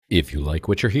If you like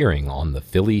what you're hearing on the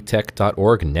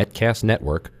phillytech.org Netcast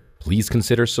network, please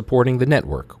consider supporting the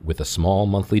network with a small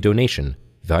monthly donation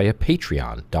via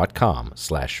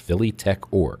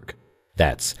patreon.com/phillytechorg.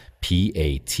 That's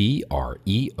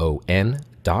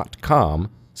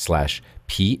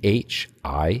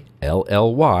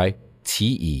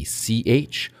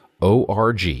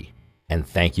patreon.com/phillytechorg. And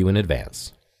thank you in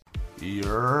advance.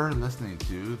 You're listening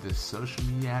to the Social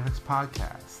Media Addicts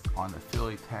podcast on the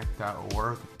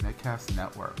phillytech.org Netcast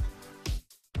network.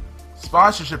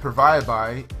 Sponsorship provided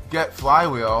by Get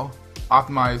Flywheel,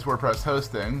 optimized WordPress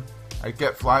hosting at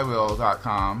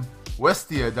getflywheel.com,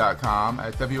 Wistia.com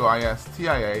at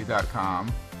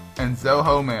wistia.com, and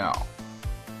Zoho Mail.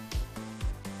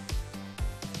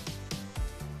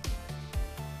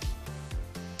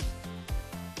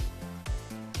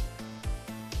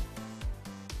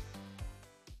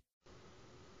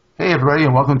 Hey everybody,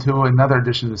 and welcome to another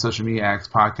edition of the Social Media Addicts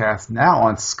podcast, now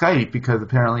on Skype because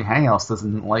apparently Hangouts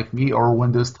doesn't like me or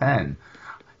Windows 10.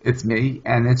 It's me,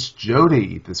 and it's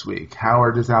Jody this week.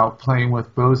 Howard is out playing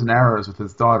with bows and arrows with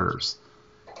his daughters.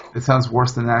 It sounds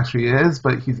worse than it actually is,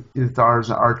 but his daughter's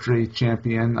an archery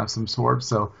champion of some sort,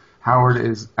 so Howard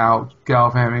is out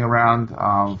gallivanting around,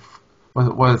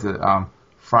 what is it,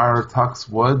 Friar Tuck's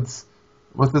Woods?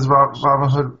 What's this Robin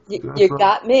Hood? You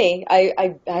got me.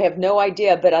 I have no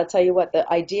idea, but I'll tell you what, the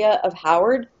idea of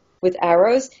Howard with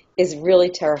arrows is really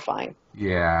terrifying.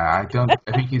 Yeah, I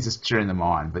think he's just cheering them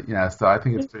on, but so I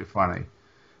think it's pretty funny.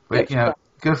 But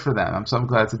good for them. I'm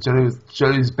glad. So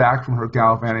Jody's back from her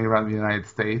gallivanting around the United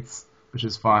States, which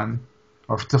is fun,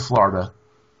 or to Florida.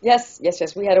 Yes.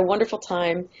 We had a wonderful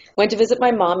time. Went to visit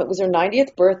my mom. It was her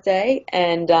 90th birthday,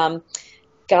 and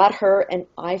got her an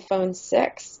iPhone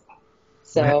 6.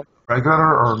 So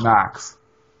regular or Max?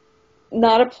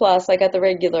 Not a Plus. I got the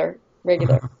regular.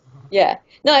 Yeah.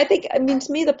 No, to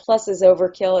me the Plus is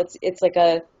overkill. It's like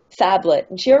a phablet,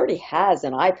 and she already has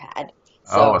an iPad.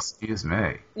 So, excuse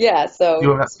me. Yeah. So you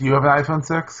have an iPhone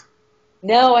 6?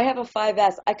 No, I have a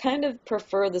 5S. I kind of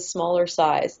prefer the smaller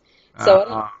size.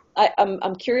 So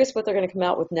I'm curious what they're going to come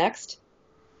out with next,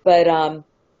 but I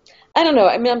don't know.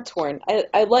 I mean, I'm torn.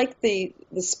 I like the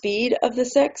speed of the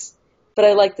 6. But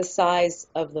I like the size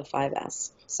of the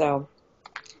 5S, so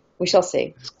we shall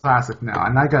see. It's classic now,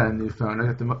 and I got a new phone.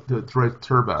 I got the Droid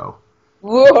Turbo.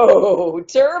 Whoa,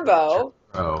 Turbo!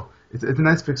 Oh, it's a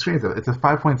nice big screen. It's a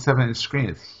 5.7-inch screen.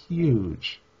 It's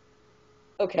huge.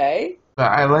 Okay. But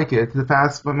I like it. It's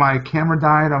fast. But my camera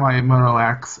died on my Moto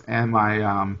X, and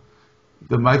my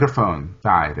the microphone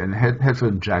died, and the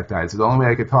headphone jack died. So the only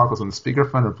way I could talk was on the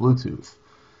speakerphone or Bluetooth.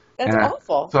 That's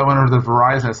awful. So I went over to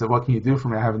Verizon. I said, "What can you do for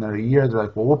me? I have another year." They're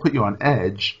like, "Well, we'll put you on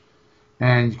Edge,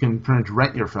 and you can pretty much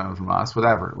rent your phone from us,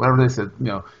 whatever." Whatever they said,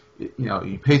 you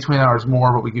pay $20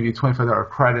 more, but we give you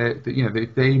 $25 credit.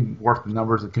 They work the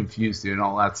numbers and confuse you and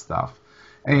all that stuff.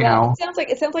 And it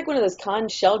sounds like one of those con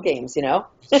shell games,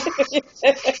 Exactly.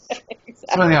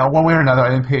 So one way or another,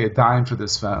 I didn't pay a dime for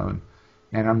this phone,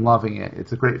 and I'm loving it.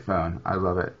 It's a great phone. I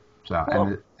love it. So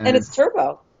cool. and it's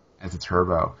turbo. It's a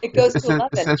turbo. It goes to 11.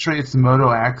 Essentially, it's the Moto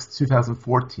X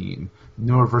 2014,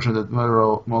 newer version of the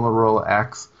Motorola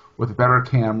X with a better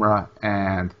camera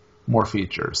and more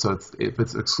features. So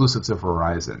it's exclusive to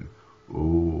Verizon.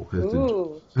 Ooh.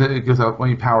 It goes up when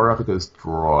you power up. It goes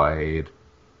Droid.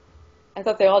 I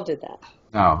thought they all did that.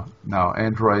 No.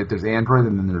 Android. There's Android,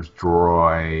 and then there's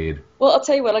Droid. Well, I'll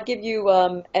tell you what. I'll give you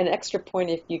an extra point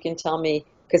if you can tell me,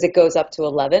 because it goes up to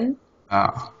 11.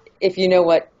 Oh. If you know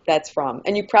what that's from.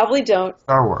 And you probably don't.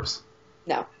 Star Wars.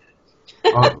 No.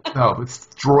 No,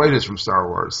 Droid is from Star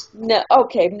Wars. No,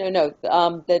 okay, no.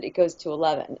 That it goes to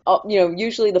 11.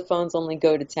 Usually the phones only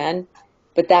go to 10,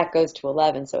 but that goes to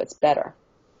 11, so it's better.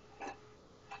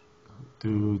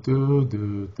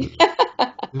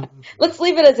 Let's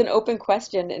leave it as an open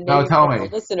question, and maybe our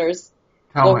listeners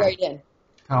go right in.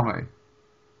 Tell me.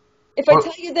 If I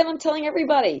tell you, then I'm telling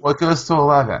everybody. What goes to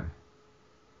 11?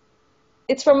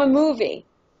 It's from a movie.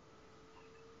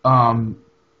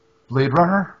 Blade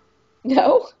Runner?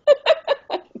 No.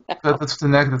 No. That's the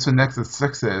Nexus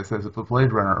 6 is. There's a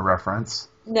Blade Runner reference.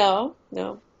 No.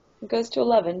 It goes to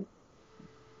 11.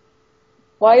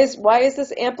 Why is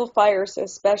this amplifier so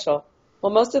special?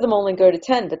 Well, most of them only go to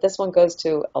 10, but this one goes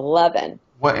to 11.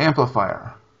 What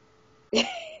amplifier?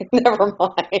 Never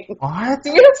mind. What?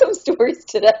 Do we have some stories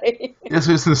today? Yes,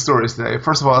 we have some stories today.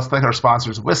 First of all, let's thank our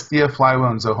sponsors, Wistia,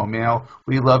 Flywheel, and Zoho Mail.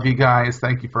 We love you guys.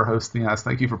 Thank you for hosting us.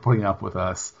 Thank you for putting up with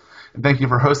us. And thank you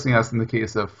for hosting us in the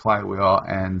case of Flywheel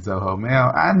and Zoho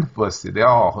Mail and Wistia. They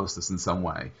all host us in some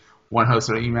way. One hosts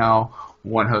our email,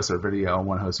 one hosts our video, and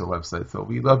one hosts our website. So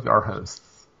we love our hosts.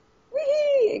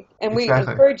 Whee! League, and we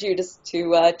Exactly. encourage you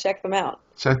to check them out.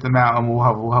 Check them out, and we'll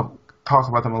have talk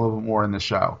about them a little bit more in the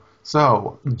show.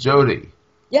 So, Jody,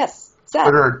 Yes, Seth.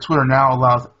 Twitter now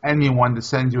allows anyone to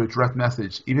send you a direct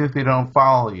message, even if they don't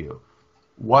follow you.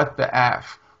 What the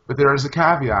F? But there is a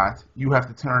caveat. You have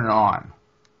to turn it on.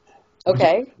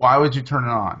 Okay. Why would you turn it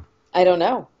on? I don't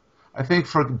know. I think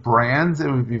for brands, it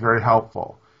would be very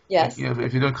helpful. Yes. You know,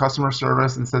 if you're doing customer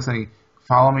service, instead of saying,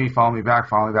 follow me back.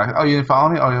 Oh, you didn't follow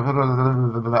me? Oh, you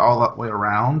all that way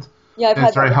around. Yeah, I've And had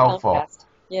it's very that with helpful. Comcast.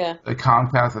 Yeah. The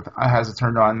Comcast has it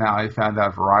turned on now. I found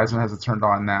out Verizon has it turned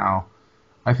on now.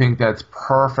 I think that's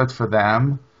perfect for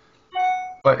them,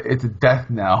 but it's a death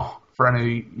knell for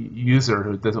any user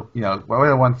who doesn't, why would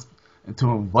I want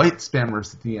to invite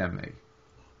spammers to DM me?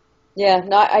 Yeah,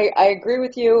 no, I agree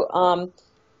with you.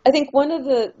 I think one of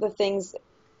the things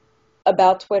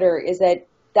about Twitter is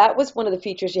that was one of the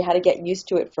features you had to get used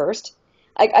to at first.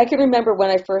 I can remember when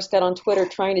I first got on Twitter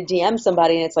trying to DM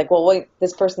somebody, and it's like, well, wait,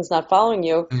 this person's not following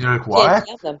you. And you're like, You can't what?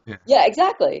 DM them. Yeah. Yeah,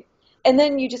 exactly. And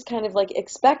then you just kind of like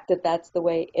expect that that's the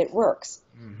way it works.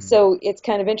 Mm-hmm. So it's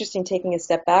kind of interesting taking a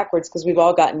step backwards because we've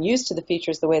all gotten used to the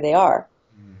features the way they are.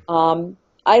 Mm-hmm.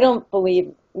 I don't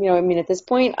believe, at this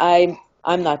point, I'm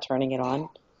not turning it on.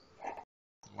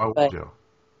 Why would you?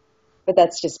 But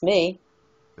that's just me.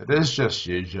 It is just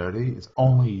you, Jody. It's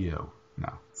only you.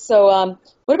 No. So,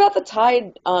 what about the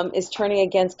Tide is turning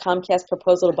against Comcast's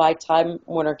proposal to buy Time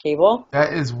Warner Cable?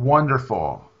 That is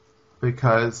wonderful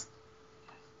because,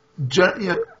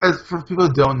 as for people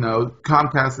who don't know,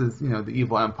 Comcast is the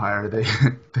evil empire.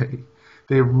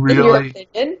 They really. In your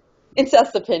opinion, in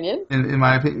Seth's opinion. In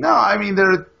my opinion, no. I mean,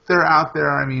 they're out there.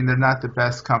 I mean, they're not the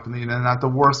best company. They're not the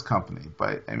worst company.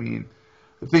 But I mean,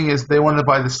 the thing is, they want to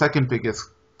buy the second biggest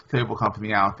cable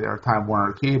company out there, Time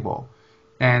Warner Cable.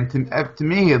 And to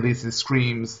me, at least, it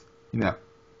screams,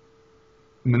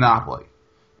 monopoly.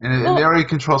 And they already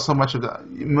control so much of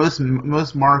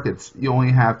most markets. You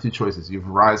only have two choices: you have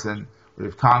Verizon, or you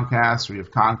have Comcast, or you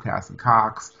have Comcast and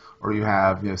Cox, or you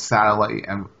have satellite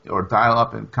or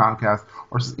dial-up and Comcast,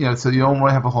 or so you don't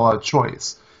really have a whole lot of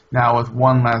choice. Now, with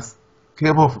one less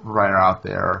cable provider out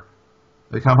there,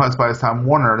 the Comcast buys Time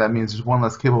Warner. That means there's one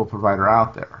less cable provider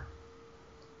out there.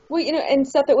 Well, and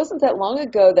Seth, it wasn't that long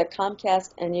ago that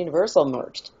Comcast and Universal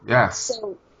merged. Yes.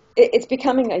 So it's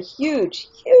becoming a huge,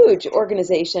 huge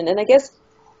organization. And I guess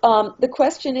the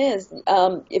question is,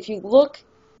 if you look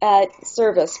at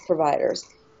service providers,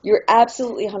 you're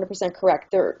absolutely 100%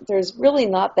 correct. There's really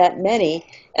not that many.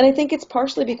 And I think it's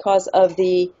partially because of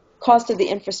the cost of the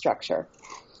infrastructure,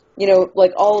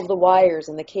 like all of the wires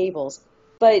and the cables.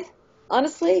 But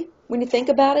honestly, when you think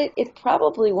about it, it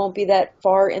probably won't be that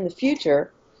far in the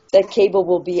future that cable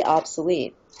will be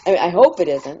obsolete. I mean, I hope it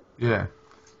isn't. Yeah.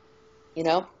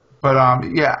 But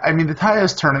yeah, I mean, the tide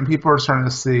is turning. People are starting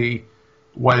to see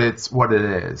what it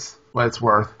is, what it's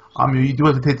worth. You do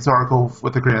have to take this article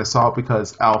with a grain of salt because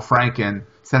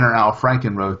Senator Al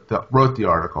Franken wrote the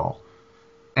article,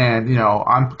 and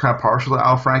I'm kind of partial to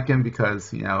Al Franken because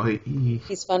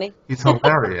he's funny. He's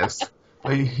hilarious.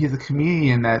 But he's a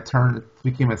comedian that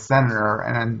became a senator,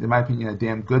 and in my opinion, a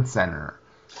damn good senator.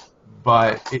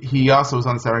 But he also was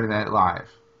on Saturday Night Live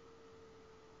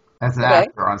as an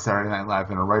actor on Saturday Night Live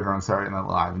and a writer on Saturday Night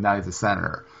Live, and now he's a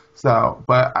senator. So,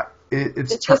 but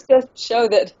it's just to show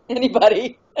that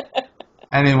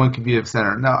anyone can be a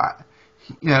senator. No,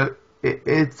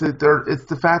 it's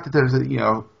the fact that there's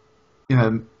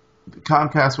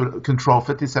Comcast would control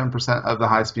 57% of the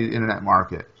high-speed internet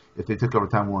market if they took over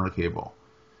Time Warner Cable.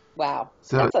 Wow.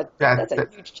 So that's a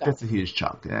huge chunk. That's a huge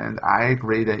chunk, and I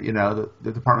agree that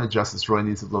the Department of Justice really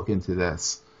needs to look into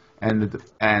this, and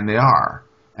they are,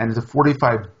 and it's a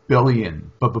 $45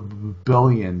 billion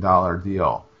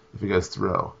deal if it goes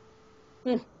through.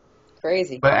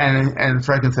 Crazy. But and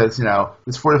Franken says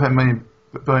this $45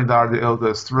 billion deal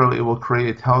goes through, it will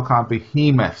create a telecom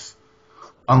behemoth,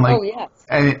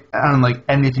 unlike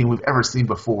anything we've ever seen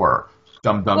before.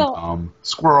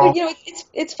 Squirrel. But,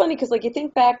 it's funny because you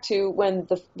think back to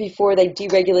before they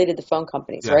deregulated the phone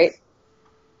companies, yes. Right?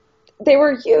 They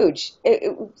were huge.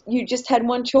 You just had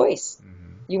one choice. Mm-hmm.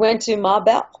 You went to Ma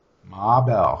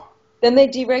Bell. Then they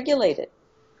deregulated,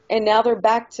 and now they're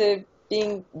back to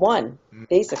being one,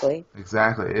 basically.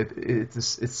 Exactly.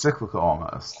 It's cyclical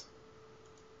almost.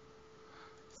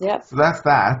 Yeah. So that's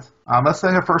that. Let's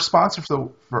thank our first sponsor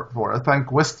for it. Thank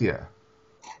Wistia.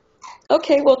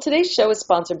 Okay, well, today's show is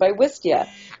sponsored by Wistia.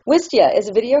 Wistia is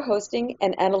a video hosting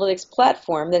and analytics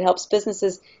platform that helps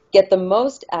businesses get the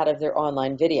most out of their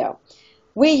online video.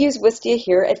 We use Wistia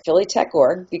here at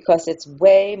PhillyTech.org because it's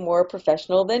way more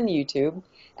professional than YouTube,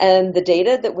 and the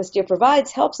data that Wistia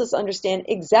provides helps us understand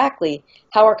exactly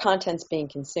how our content's being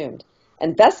consumed.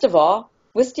 And best of all,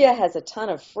 Wistia has a ton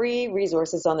of free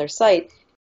resources on their site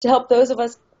to help those of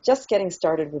us just getting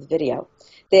started with video.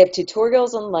 They have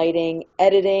tutorials on lighting,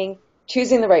 editing,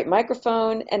 choosing the right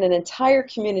microphone, and an entire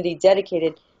community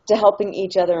dedicated to helping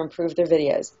each other improve their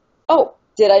videos. Oh,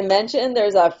 did I mention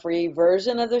there's a free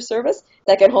version of their service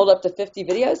that can hold up to 50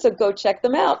 videos? So go check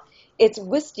them out. It's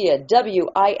Wistia,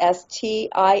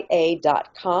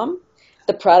 Wistia.com.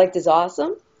 The product is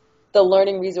awesome. The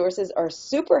learning resources are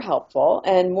super helpful.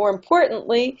 And more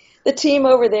importantly, the team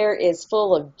over there is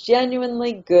full of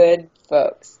genuinely good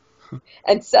folks.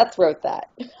 And Seth wrote that.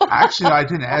 Actually, no, I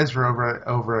didn't. Ezra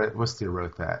over at Wistia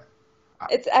wrote that.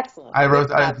 It's excellent.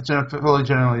 Really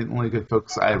genuinely good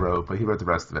folks I wrote, but he wrote the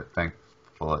rest of it,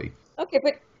 thankfully. Okay,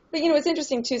 but it's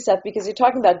interesting too, Seth, because you're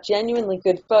talking about genuinely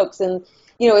good folks, and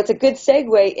it's a good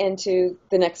segue into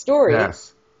the next story.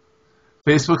 Yes.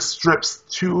 Facebook strips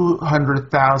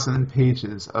 200,000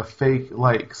 pages of fake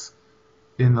likes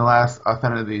in the last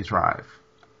Authentity drive.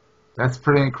 That's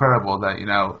pretty incredible that,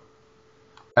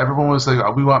 everyone was like,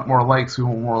 oh, we want more likes, so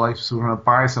we're going to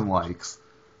buy some likes.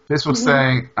 Facebook's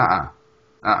saying,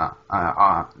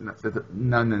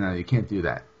 no, you can't do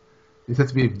that. These have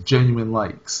to be genuine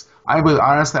likes. I would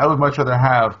much rather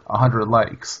have 100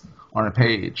 likes on a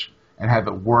page and have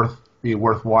it be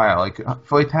worthwhile. Like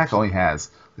Philly Tech only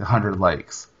has 100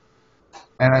 likes,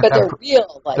 but they're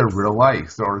real likes. They're real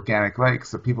likes. They're organic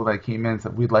likes. The people that came in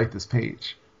said we'd like this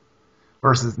page,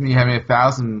 versus me having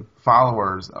 1,000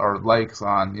 followers or likes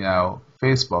on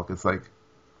Facebook. It's like,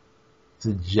 is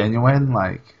it genuine?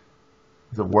 Like,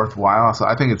 is it worthwhile? So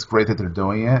I think it's great that they're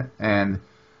doing it, and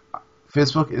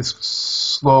Facebook is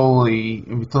slowly,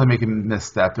 until they make a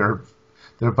misstep. They're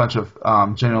a bunch of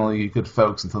genuinely good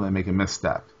folks until they make a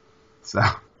misstep. So.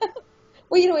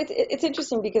 Well, it's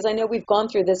interesting because I know we've gone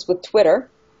through this with Twitter,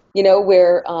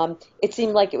 where it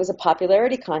seemed like it was a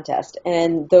popularity contest,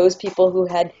 and those people who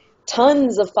had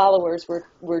tons of followers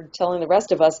were telling the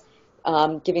rest of us,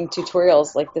 giving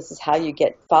tutorials like this is how you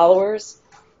get followers,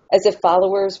 as if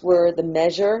followers were the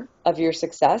measure of your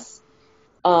success.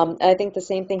 And I think the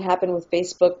same thing happened with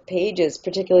Facebook pages,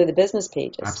 particularly the business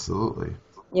pages. Absolutely.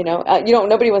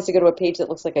 Nobody wants to go to a page that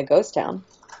looks like a ghost town.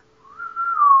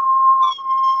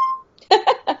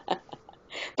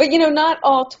 But not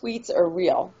all tweets are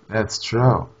real. That's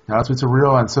true. Not all tweets are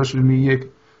real, and social media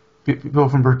people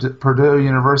from Purdue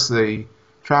University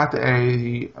tracked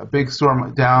a big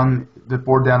storm that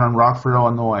bore down on Rockford,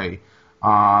 Illinois,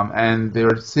 and they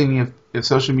were seeing if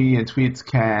social media and tweets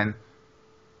can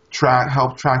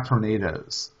help track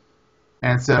tornadoes.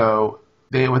 And so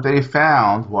what they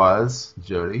found was,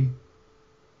 Jody.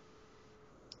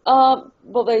 Well,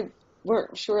 they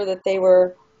weren't sure that they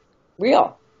were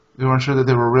real. They weren't sure that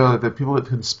they were real, that people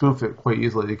could spoof it quite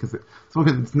easily because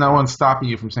no one's stopping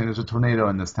you from saying there's a tornado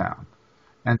in this town.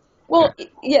 And and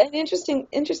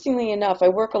interestingly enough, I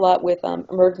work a lot with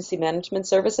emergency management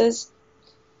services.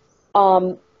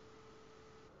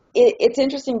 It's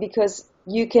interesting because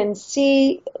you can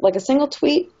see, like, a single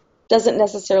tweet doesn't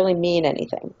necessarily mean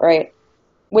anything, right?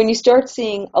 When you start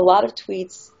seeing a lot of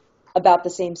tweets about the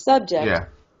same subject,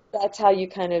 that's how you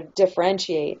kind of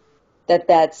differentiate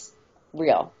that's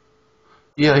real.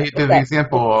 Yeah, he did the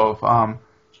example of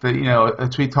a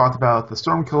tweet talked about the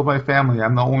storm killed my family.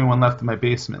 I'm the only one left in my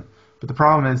basement. But the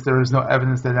problem is there is no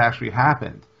evidence that it actually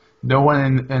happened. No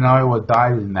one in Iowa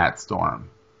died in that storm.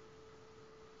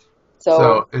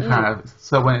 So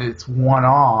when it's one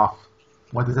off,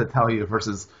 what does that tell you?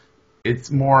 Versus it's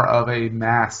more of a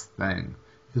mass thing.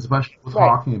 There's a bunch of people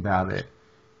talking about it.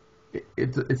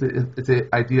 It's an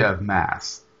idea of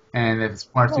mass. And if it's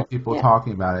one or two people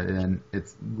talking about it, then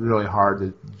it's really hard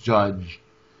to judge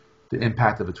the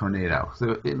impact of a tornado.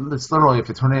 So it's literally, if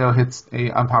a tornado hits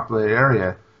a unpopulated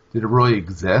area, did it really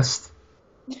exist?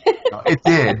 It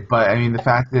did, but I mean, the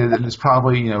fact is, there's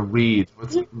probably Reed.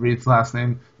 What's Reed's last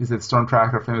name? He's that storm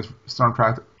tracker, famous storm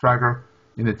tracker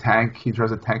in the tank. He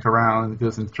drives a tank around and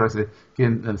goes and tries to get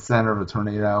in the center of a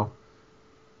tornado.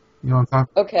 You know what I'm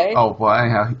talking? Okay. Oh, well,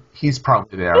 anyhow, he's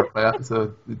probably there,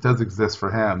 so it does exist for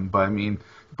him. But I mean,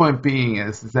 the point being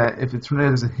is that if the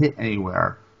tornado doesn't hit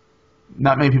anywhere,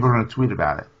 not many people are going to tweet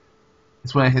about it.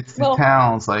 It's when it hits the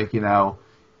towns like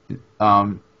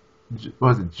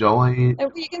what was it, Jolie,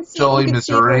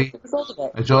 Missouri?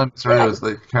 Jolie, Missouri was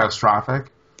like catastrophic.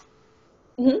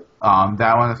 Mm-hmm.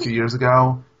 That one a few years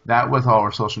ago. That was all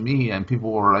over social media, and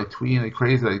people were like tweeting like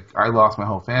crazy. Like, I lost my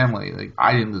whole family. Like,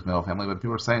 I didn't lose my whole family, but people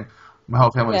were saying my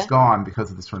whole family is gone because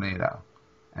of this tornado.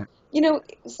 You know,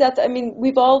 Seth, I mean,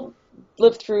 we've all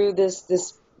lived through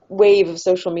this wave of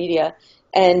social media,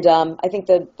 and I think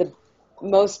the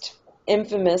most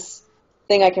infamous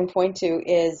thing I can point to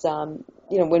is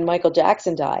when Michael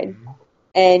Jackson died,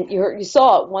 and you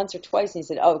saw it once or twice, and you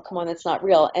said, "Oh, come on, that's not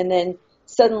real," and then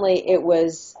suddenly it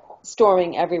was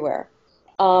storming everywhere.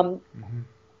 Um, Mm-hmm.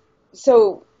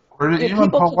 so Or even when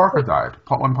people Paul can Walker put, died.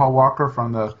 When Paul Walker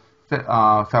from the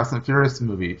Fast and Furious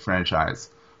movie franchise,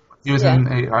 he was yeah. in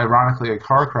ironically a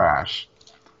car crash.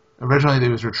 Originally, it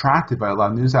was retracted by a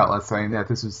lot of news outlets saying that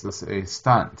this was just a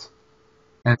stunt,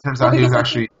 and it turns Well, out he was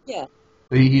because I think, actually yeah,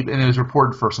 and it was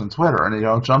reported first on Twitter, and they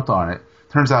all jumped on it.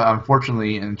 Turns out,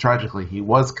 unfortunately and tragically, he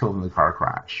was killed in the car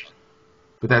crash.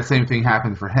 But that same thing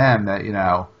happened for him. That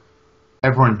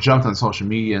everyone jumped on social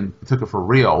media and took it for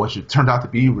real, which it turned out to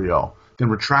be real. Then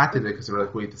retracted it because they were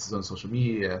like, "Wait, this is on social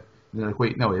media." And they're like,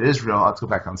 "Wait, no, it is real. Let's go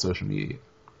back on social media."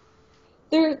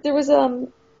 there was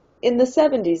in the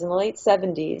 '70s, in the late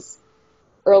 '70s,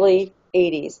 early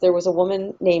 '80s, there was a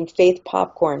woman named Faith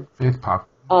Popcorn. Faith pop.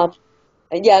 Um,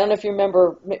 yeah, I don't know if you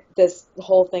remember this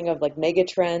whole thing of like mega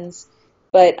trends,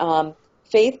 but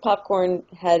Faith Popcorn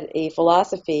had a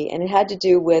philosophy, and it had to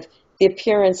do with the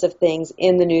appearance of things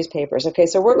in the newspapers. Okay,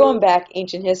 so we're going back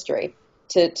ancient history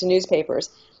to newspapers,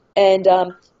 and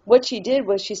what she did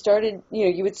was she started,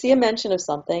 you would see a mention of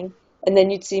something, and then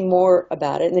you'd see more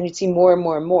about it, and then you'd see more and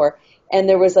more and more, and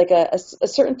there was like a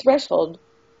certain threshold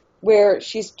where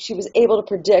she was able to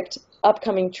predict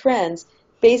upcoming trends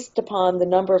based upon the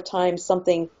number of times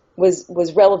something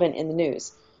was relevant in the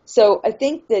news. So I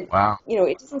think that Wow.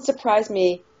 it doesn't surprise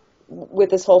me with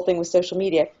this whole thing with social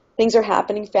media. Things are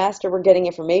happening faster. We're getting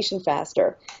information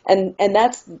faster, and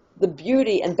that's the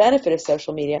beauty and benefit of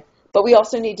social media. But we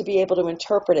also need to be able to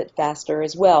interpret it faster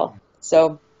as well.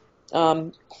 So,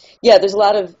 um, yeah, there's a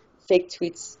lot of fake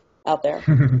tweets out there.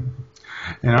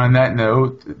 And on that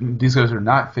note, these guys are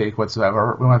not fake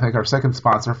whatsoever. We want to thank our second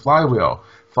sponsor, Flywheel.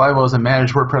 Flywheel is a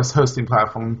managed WordPress hosting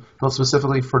platform built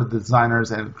specifically for the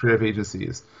designers and creative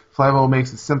agencies. Flywheel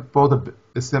makes it simple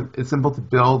it's simple to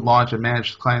build, launch, and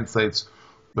manage client sites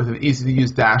with an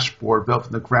easy-to-use dashboard built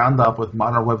from the ground up with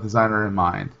modern web designer in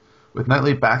mind. With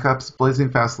nightly backups,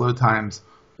 blazing fast load times,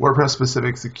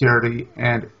 WordPress-specific security,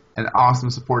 and an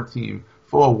awesome support team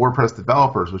full of WordPress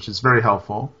developers, which is very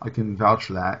helpful. I can vouch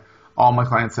for that. All my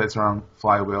client sites are on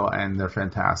Flywheel, and they're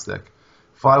fantastic.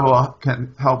 Flywheel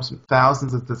helps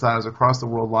thousands of designers across the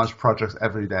world launch projects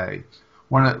every day.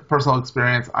 One personal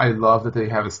experience, I love that they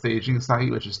have a staging site,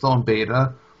 which is still in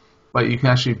beta, but you can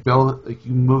actually build, like,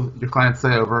 you move your client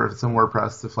site over, if it's in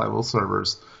WordPress, to Flywheel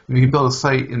servers, and you can build a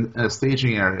site in a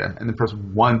staging area, and then press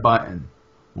one button,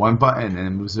 and it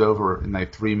moves it over in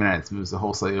like 3 minutes, moves the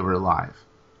whole site over to live.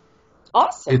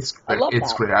 Awesome. It's I great. love It's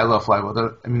that. great. I love Flywheel.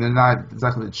 They're not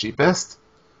exactly the cheapest,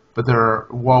 but they're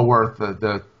well worth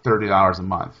the $30 a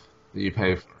month that you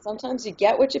pay for. Sometimes you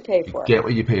get what you pay You for. get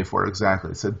what you pay for,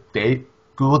 exactly. So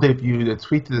Google debuted a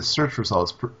tweak to the search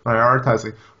results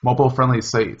prioritizing mobile-friendly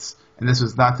sites. And this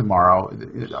was not tomorrow.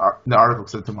 The article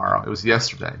said tomorrow. It was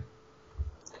yesterday.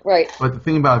 Right. But the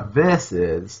thing about this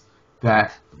is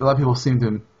that a lot of people seem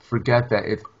to forget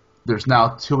that there's now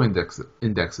two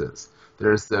indexes.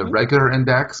 There's the Hmm. regular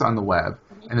index on the web,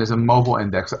 and there's a mobile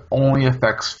index that only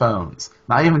affects phones,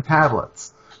 not even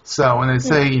tablets. So when they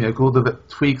say, Google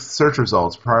tweaks search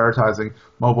results, prioritizing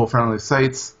mobile-friendly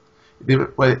sites,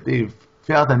 what they've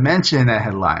failed to mention in that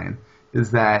headline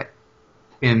is that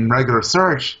in regular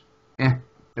search,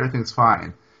 everything's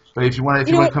fine. But if You you know want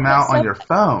to what, come out on Seth? your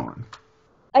phone,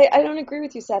 I don't agree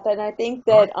with you, Seth, and I think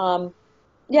that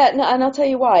yeah, no, and I'll tell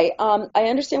you why. I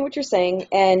understand what you're saying,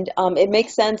 and it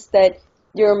makes sense that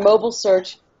your mobile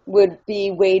search would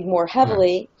be weighed more yeah.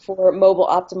 heavily for mobile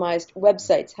optimized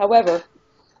websites. However,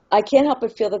 I can't help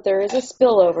but feel that there is a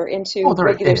spillover Oh, into there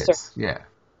regular search. is. Yeah.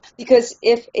 Because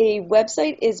if a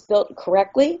website is built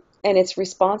correctly and it's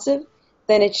responsive,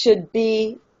 then it should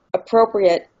be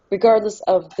appropriate regardless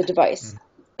of the device.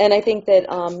 And I think that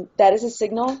that is a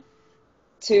signal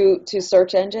to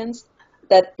search engines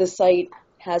that the site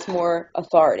has more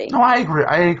authority. No, I agree.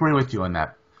 I agree with you on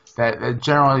that. That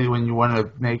generally, when you want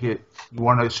to make it, you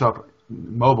want to show up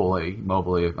mobilely.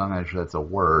 I'm not sure that's a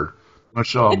word. You want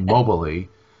to show up mobilely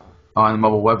on the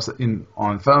mobile website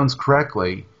on phones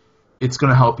correctly. It's going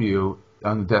to help you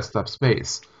on the desktop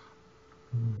space.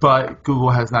 But Google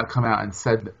has not come out and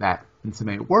said that in so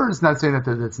many words. Not saying that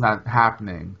it's not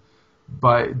happening,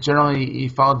 but generally, you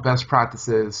follow the best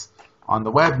practices on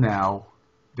the web now,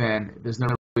 then there's no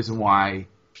reason why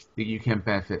you can't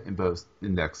benefit in both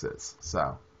indexes.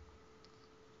 So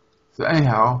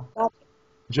anyhow,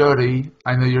 Jody,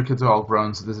 I know your kids are all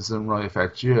grown, so this doesn't really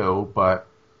affect you, but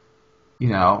you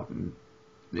know,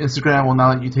 Instagram will not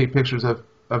let you take pictures of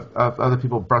other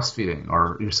people breastfeeding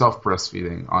or yourself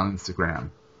breastfeeding on Instagram.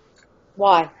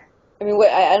 Why? I mean,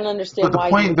 I don't understand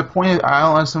But why you would. the point is, I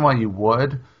don't understand why you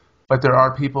would, but there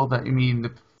are people that, I mean,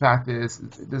 the fact is,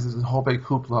 this is a whole big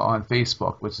hoopla on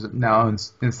Facebook, which is now on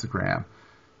Instagram,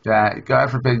 that God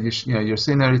forbid you know, you're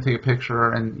sitting there, you take a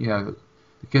picture, and you know,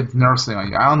 the kid's nursing on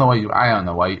you. I don't know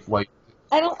why.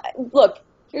 I don't look.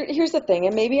 Here's the thing,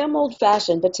 and maybe I'm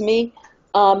old-fashioned, but to me,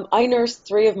 I nursed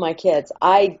three of my kids.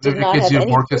 I did Maybe not because have you have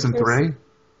any more kids than pictures.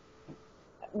 three.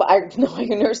 But I no, I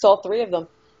nursed all three of them.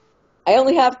 I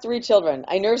only have three children.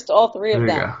 I nursed all three of There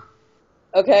you them.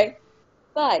 go. Okay,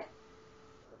 but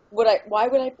why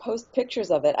would I post pictures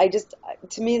of it?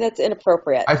 To me, that's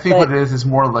inappropriate. I think what But it is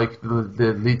more like the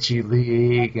Lychee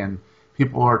League, and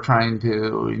people are trying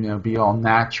to, you know, be all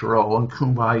natural and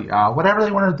kumbaya, whatever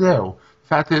they want to do. The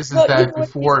fact is well, you that know what? You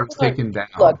before it was still don't taken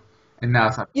look. down, and now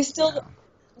it's not You taken still, down.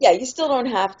 yeah, you still don't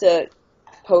have to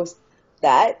post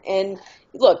that. And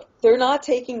look, they're not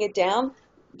taking it down,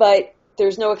 but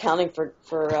there's no accounting for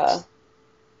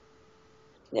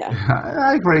yeah.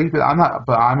 I agree, but I'm not.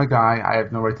 But I'm a guy. I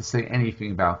have no right to say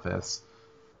anything about this.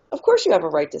 Of course, you have a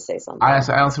right to say something. I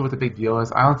don't see what the big deal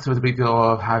is. I don't see what the big deal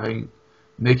of having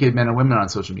naked men and women on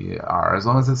social media are. As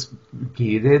long as it's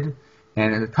gated,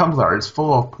 and the Tumblr is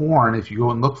full of porn if you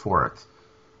go and look for it.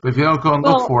 But if you don't go and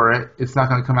look Well, for it, it's not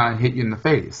going to come out and hit you in the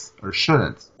face, or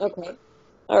shouldn't. okay,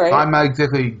 all So right. I'm not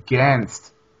exactly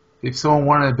against, if someone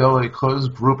wanted to build a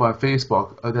closed group on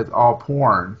Facebook that's all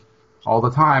porn all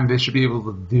the time, they should be able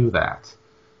to do that.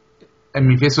 I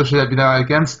mean, Facebook should be not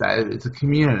against that. It's a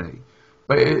community.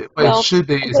 But it Well, should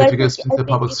be is but if it goes I into the think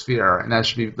public it's sphere, and that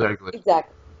should be regulated.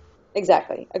 exactly,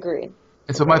 exactly. Agreed,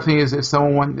 And so my agreed. thing is, if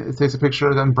someone takes a picture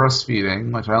of them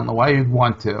breastfeeding, which I don't know why you'd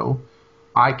want to,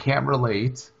 I can't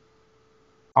relate.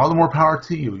 All the more power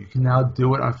to you. You can now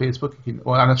do it on Facebook.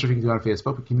 Well, I'm not sure if you can do it on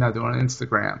Facebook, but you can now do it on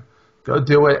Instagram. Go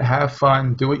do it. Have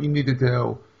fun. Do what you need to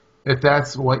do. If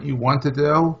that's what you want to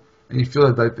do, and you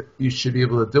feel like you should be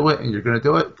able to do it, and you're going to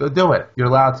do it, go do it. You're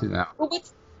allowed to now. Well,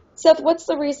 Seth? What's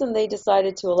the reason they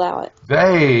decided to allow it?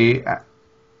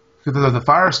 Because of the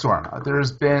firestorm,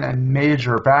 there's been a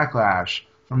major backlash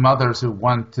from mothers who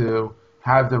want to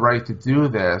have the right to do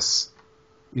this.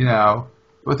 You know,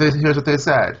 here's what they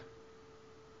said.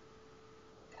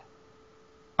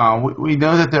 We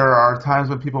know that there are times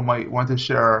when people might want to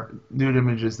share nude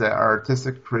images that are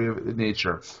artistic, creative in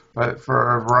nature, but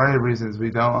for a variety of reasons, we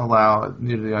don't allow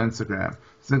nudity on Instagram.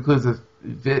 This includes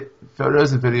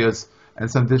photos and videos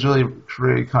and some digitally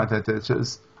created content that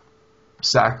shows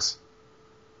sex,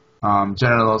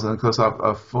 genitals, and close-up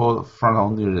of full frontal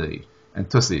nudity and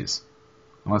tussies.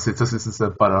 I want to say tussies instead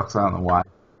of buttocks. I don't know why.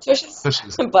 Tushes,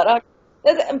 Tushes. buttocks.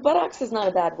 Buttocks is not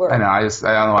a bad I word. know. I don't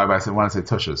know why, but I want to say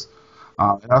tushes.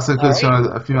 It also All includes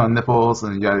right, female nipples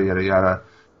and yada yada yada.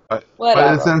 But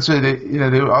whatever. essentially,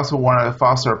 they also want to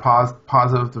foster a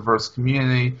positive, diverse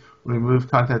community,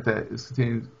 remove content that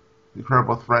contains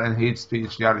incredible threat and hate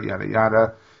speech, yada yada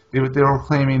yada. They were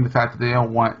claiming the fact that they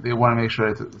want to make sure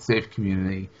it's a safe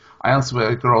community. I don't see what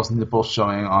a girl's nipple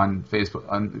showing on Facebook,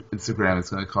 on Instagram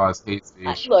is going to cause hate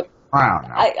speech. Look, I don't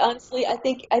know. I honestly, I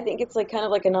think it's like kind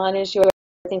of like a non-issue.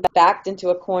 I think backed into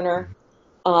a corner.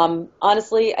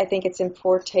 Honestly, I think it's in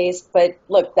poor taste. But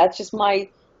look, that's just my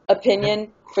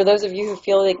opinion. For those of you who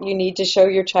feel like you need to show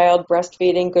your child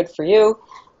breastfeeding, good for you.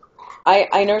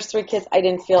 I nursed three kids. I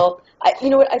didn't feel, you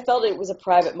know what? I felt it was a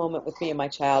private moment with me and my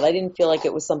child. I didn't feel like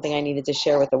it was something I needed to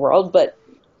share with the world. But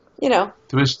you know,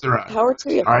 To each their own. power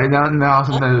to you. All right, now Huh?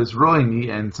 something that is really neat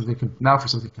and now for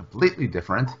something completely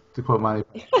different. To quote my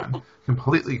friend,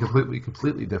 completely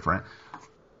different.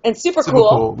 And super Super cool.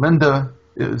 cool. Linda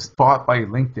is bought by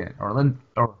LinkedIn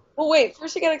Well, wait.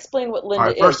 First, you got to explain what all Linda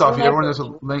right. First is. You off, and I everyone both knows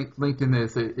what LinkedIn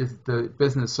is the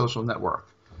business social network.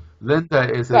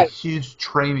 Linda is a right. huge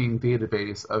training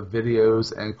database of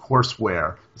videos and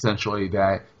courseware, essentially,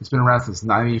 that it's been around since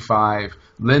 '95.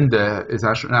 Linda is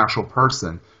actually an actual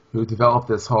person who developed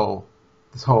this whole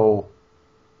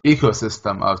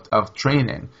ecosystem of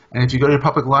training. And if you go to your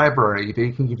public library,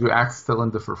 they can give you access to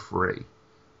Linda for free.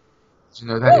 Did you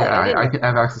know that? Really, I Yeah, didn't I know can that.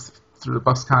 have access through the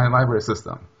Bucks County Library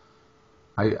System.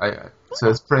 So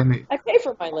it's pretty neat. I pay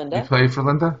for my You Linda. play for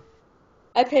Linda?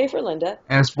 I pay for Linda.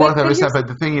 And it's worth But every cent. here's But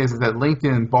the thing is that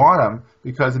LinkedIn bought them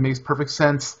because it makes perfect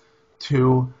sense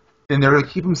to, and they're going to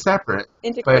keep them separate. But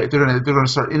integrate. they're going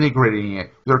to start integrating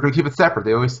it. They're going to keep it separate.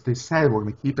 They said we're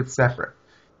going to keep it separate.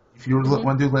 If you Hmm.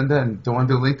 want to do Linda and don't want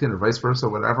to do LinkedIn or vice versa,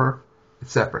 whatever,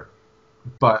 it's separate.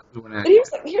 But we want But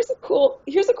to.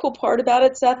 here's a cool part about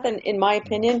it, Seth, and in my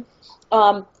opinion.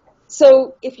 Um,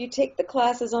 so if you take the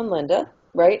classes on Linda,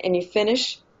 right, and you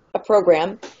finish a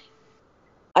program,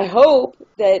 I hope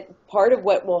that part of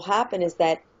what will happen is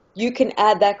that you can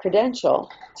add that credential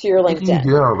to your I think you can LinkedIn.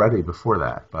 do that already before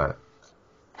that, but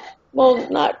Well,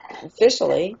 not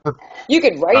officially. You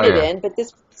could oh write it yeah, in, but this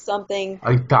is something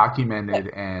like that, documented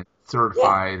and yeah.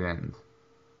 certified and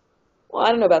Well, I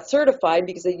don't know about certified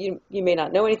because you may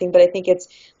not know anything, but I think it's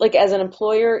like as an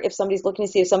employer, if somebody's looking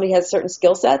to see if somebody has certain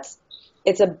skill sets,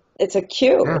 it's a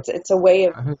cue. yeah, It's a way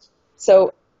of I think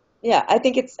so yeah. I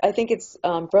think it's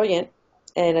brilliant,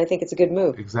 and I think it's a good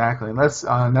move. exactly. And that's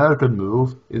another good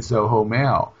move is Zoho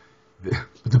Mail.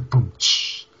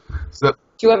 So Do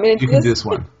you want me to you do can do this? this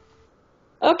one.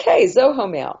 Okay, Zoho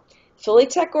Mail. Philly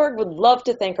Tech Org would love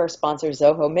to thank our sponsor,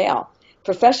 Zoho Mail,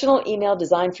 professional email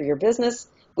designed for your business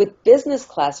with business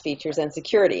class features and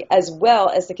security, as well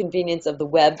as the convenience of the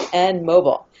web and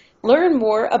mobile. Learn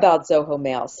more about Zoho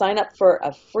Mail. Sign up for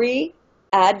a free,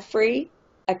 ad-free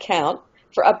account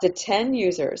for up to 10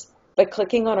 users by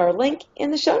clicking on our link in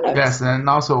the show Yes, notes. and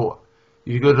also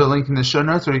you go to the link in the show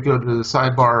notes, or you go to the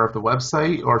sidebar of the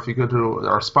website, or if you go to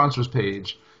our sponsors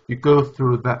page, you go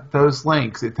through those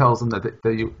links. It tells them that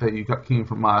you came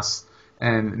from us,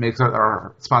 and it makes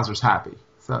our sponsors happy.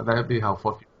 So that would be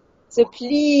helpful. So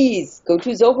please go to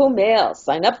Zoho Mail,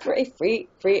 sign up for a free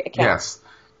account. Yes,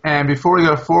 and before we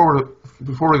go forward,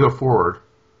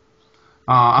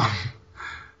 uh,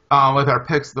 with our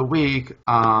picks of the week,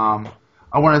 I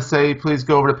want to say please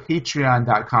go over to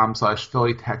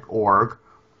patreon.com/phillytechorg.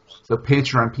 So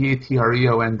Patreon,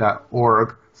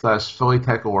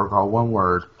 patreon.org/phillytechorg, all one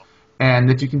word.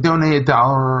 And if you can donate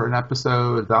 $1 an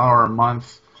episode, $1 a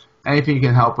month, anything you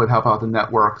can help with, help out the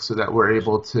network so that we're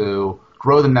able to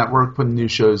grow the network, put new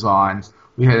shows on.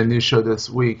 We had a new show this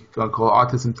week called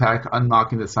Autism Tech,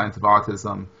 Unlocking the Science of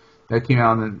Autism, that came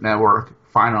out on the network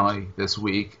finally this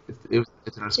week.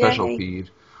 It's in our special Yay. feed.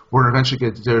 We're going to eventually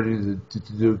get Jody to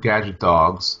do Gadget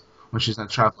Dogs when she's not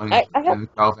traveling I have in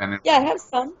California. Yeah,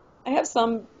 I have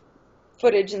some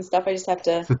footage and stuff. I just have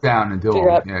to Sit down and do figure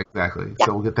them. out. Yeah, exactly. Yeah.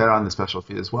 So we'll get that on the special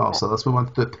feed as well. Yeah. So let's move on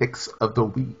to the picks of the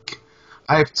week.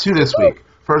 I have two this Woo-hoo. week.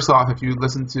 First off, if you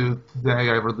listen to today,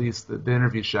 I released the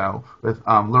interview show with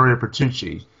Luria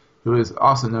Bertucci, who is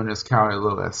also known as Callie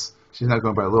Lewis. She's not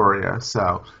going by Luria.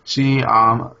 So she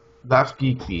left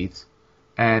Geek Beat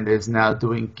and is now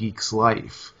doing Geek's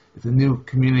Life. It's a new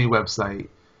community website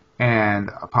and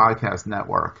a podcast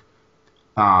network.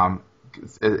 Um,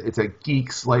 it's at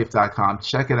geekslife.com.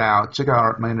 Check it out. Check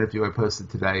out my interview I posted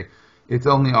today. It's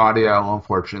only audio,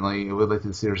 unfortunately. I would like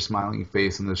to see her smiling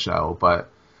face in the show, but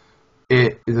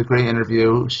it is a great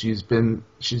interview. She's been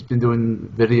doing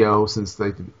video since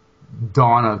like the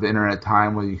dawn of the internet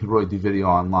time, where you can really do video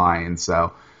online.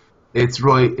 So it's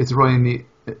really a neat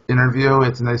interview.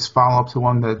 It's a nice follow up to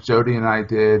one that Jody and I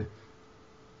did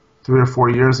 3 or 4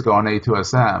 years ago on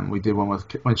A2SM. We did one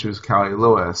when she was Callie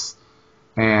Lewis,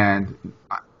 and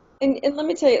And let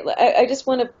me tell you, I just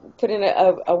want to put in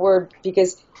a word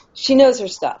because she knows her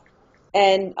stuff.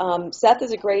 And Seth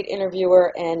is a great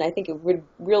interviewer, and I think it would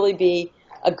really be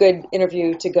a good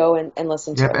interview to go and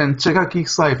listen yep, to. and check out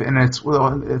Geeks Life, and it's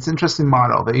an interesting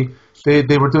model. They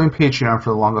were doing Patreon for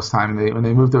the longest time. And when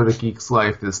they moved over to Geeks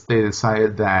Life, they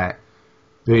decided that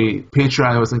the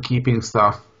Patreon wasn't keeping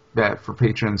stuff that for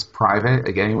patrons private.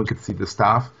 Like anyone could see the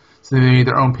stuff, so they made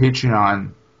their own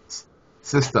Patreon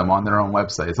system on their own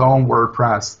website. It's all in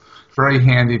WordPress. Very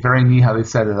handy, very neat how they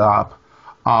set it up.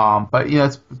 But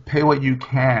it's pay what you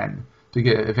can to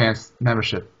get advanced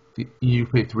membership. You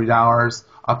pay $3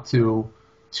 up to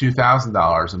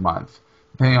 $2,000 a month,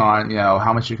 depending on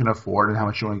how much you can afford and how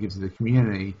much you want to give to the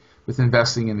community. With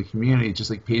investing in the community, just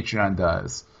like Patreon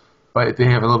does, but they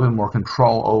have a little bit more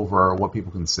control over what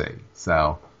people can see.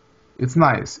 So it's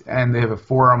nice, and they have a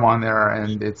forum on there,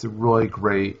 and it's a really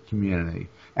great community.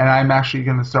 And I'm actually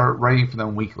going to start writing for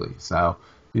them weekly, so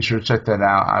be sure to check that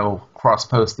out. I will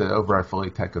cross-post it over at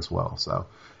Philly Tech as well. So,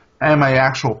 and my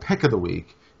actual pick of the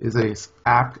week is a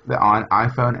app on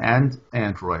iPhone and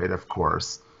Android, of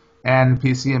course, and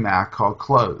PC and Mac called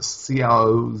Cloze,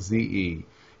 Cloze.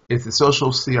 It's a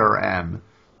social CRM.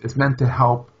 It's meant to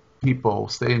help people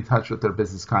stay in touch with their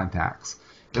business contacts.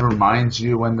 It reminds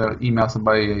you when they email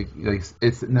somebody, like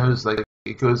it knows, like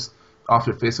it goes off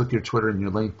your Facebook, your Twitter, and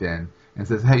your LinkedIn, and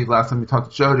says, "Hey, last time you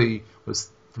talked to Jody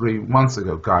was 3 months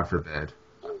ago, God forbid."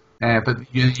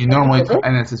 But you normally,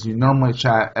 and it says you normally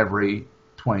chat every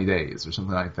 20 days or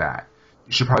something like that.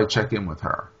 You should probably check in with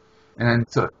her. And then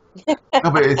so, no,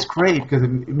 but it's great because it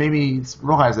made me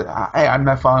realize that, hey, I'm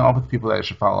not following up with people that I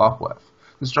should follow up with.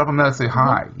 Just drop them a note and say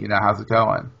hi. How's it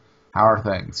going? How are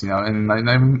things? And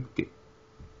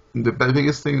the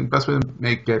biggest thing, best way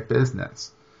to get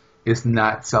business is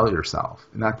not sell yourself,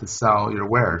 not to sell your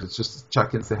wares. It's just to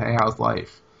check in and say, hey, how's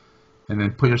life? And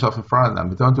then put yourself in front of them.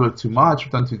 But don't do it too much,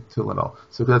 but don't do too little.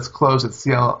 So that's closed at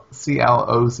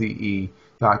cloze.com.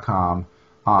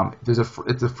 It's a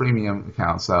freemium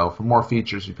account, so for more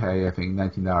features you pay, I think,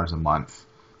 $19 a month.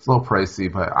 It's a little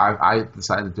pricey, but I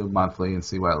decided to do it monthly and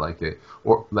see what I liked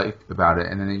about it.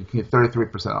 And then you can get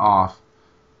 33% off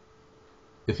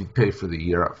if you pay for the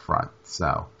year up front.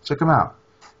 So check them out.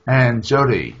 And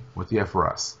Jody, what do you have for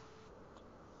us?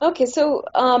 Okay, so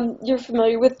you're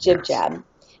familiar with JibJab.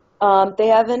 They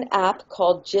have an app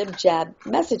called JibJab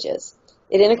Messages.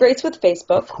 It integrates with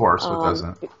Facebook. Of course, it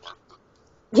doesn't.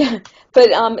 Yeah, but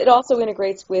it also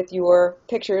integrates with your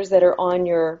pictures that are on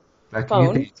your That phone.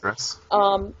 can be dangerous.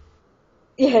 Yeah,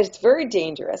 it's very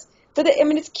dangerous. But I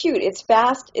mean, it's cute. It's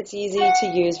fast. It's easy to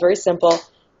use. Very simple.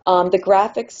 The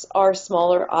graphics are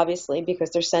smaller, obviously, because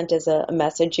they're sent as a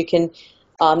message. You can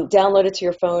download it to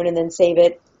your phone and then save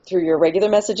it through your regular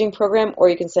messaging program, or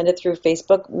you can send it through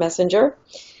Facebook Messenger.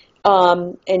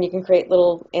 And you can create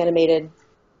little animated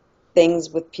things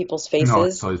with people's faces. No,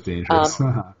 it's always dangerous.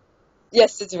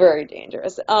 Yes, it's very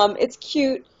dangerous. It's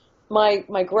cute.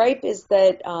 My gripe is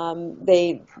that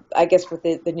I guess with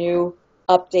the new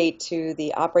update to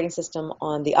the operating system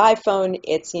on the iPhone,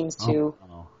 it seems to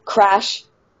crash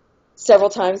several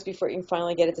times before you can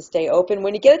finally get it to stay open.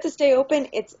 When you get it to stay open,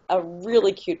 it's a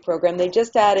really cute program. They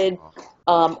just added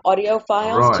audio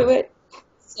files to it.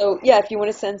 So, yeah, if you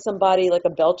want to send somebody like a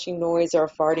belching noise or a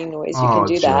farting noise, you can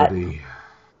do that. Jody.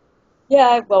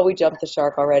 Yeah, well, we jumped the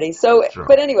shark already. So, Sure.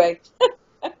 But anyway,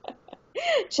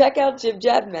 check out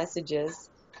JibJab Messages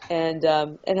and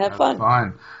have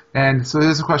fun. And so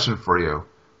here's a question for you.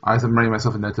 I'm writing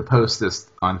myself a note to post this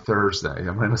on Thursday.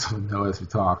 I'm writing myself a note as we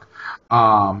talk.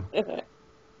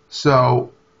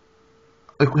 So,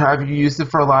 like, have you used it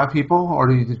for a lot of people, or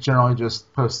do you generally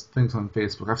just post things on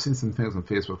Facebook? I've seen some things on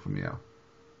Facebook from you.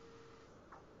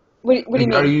 What do you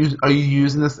mean? Are you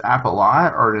using this app a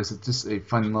lot, or is it just a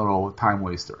fun little time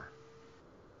waster?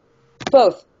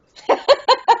 Both.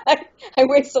 I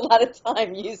waste a lot of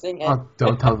time using it. Oh,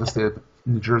 don't tell the state of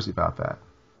New Jersey about that.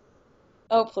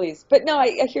 Oh, please. But no,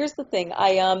 here's the thing.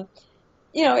 I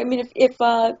if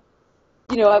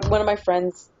one of my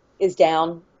friends is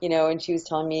down, and she was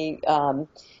telling me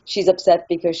she's upset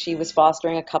because she was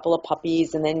fostering a couple of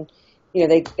puppies, and then,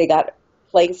 they got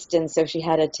placed, and so she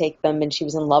had to take them, and she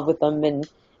was in love with them, and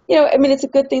it's a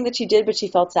good thing that she did, but she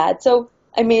felt sad, so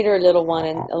I made her a little one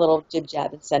and a little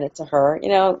JibJab and sent it to her. That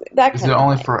kind of thing.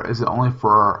 Is it only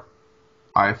for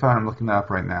iPhone? I'm looking that up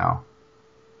right now.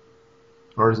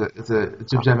 Or is it? It's a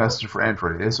JibJab Messenger for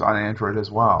Android. It's on Android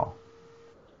as well.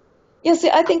 Yeah, see,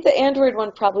 I think the Android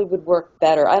one probably would work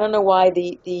better. I don't know why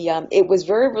it was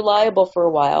very reliable for a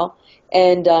while,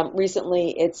 and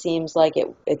recently it seems like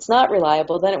it's not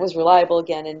reliable. Then it was reliable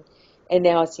again, and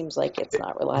now it seems like it's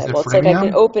not reliable. It's like I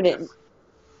can open it.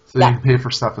 So you can pay for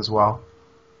stuff as well.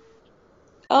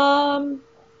 I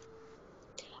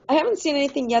haven't seen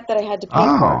anything yet that I had to pay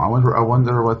for. I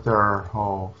wonder what their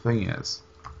whole thing is.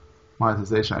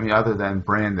 Monetization. I mean, other than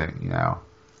branding,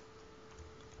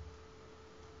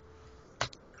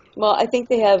 Well, I think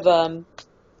they have other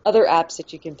apps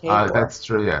that you can pay for. That's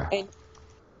true, yeah.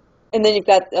 And then you've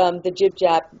got the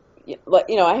JibJab.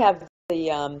 I have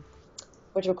the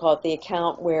the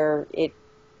account where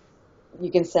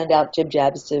you can send out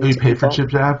JibJabs to. Oh, you pay people. for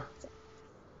JibJab?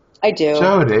 I do.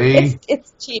 Jody.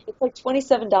 It's cheap. It's like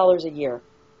 $27 a year,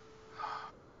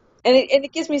 and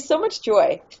it gives me so much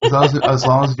joy. As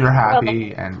long as you're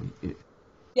happy and.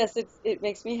 Yes, it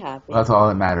makes me happy. That's all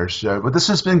that matters, Joe. But this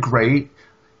has been great.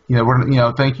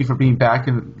 Thank you for being back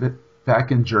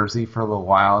in Jersey for a little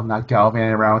while, not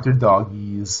gallivanting around with your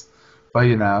doggies. But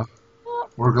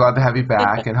we're glad to have you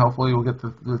back, and hopefully we'll get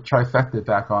the trifecta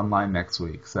back online next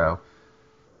week. So,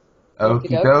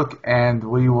 okie doke, and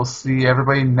we will see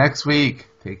everybody next week.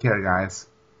 Take care, guys.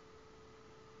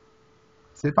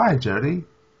 Say bye, Jody.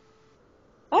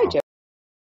 Bye, Jody.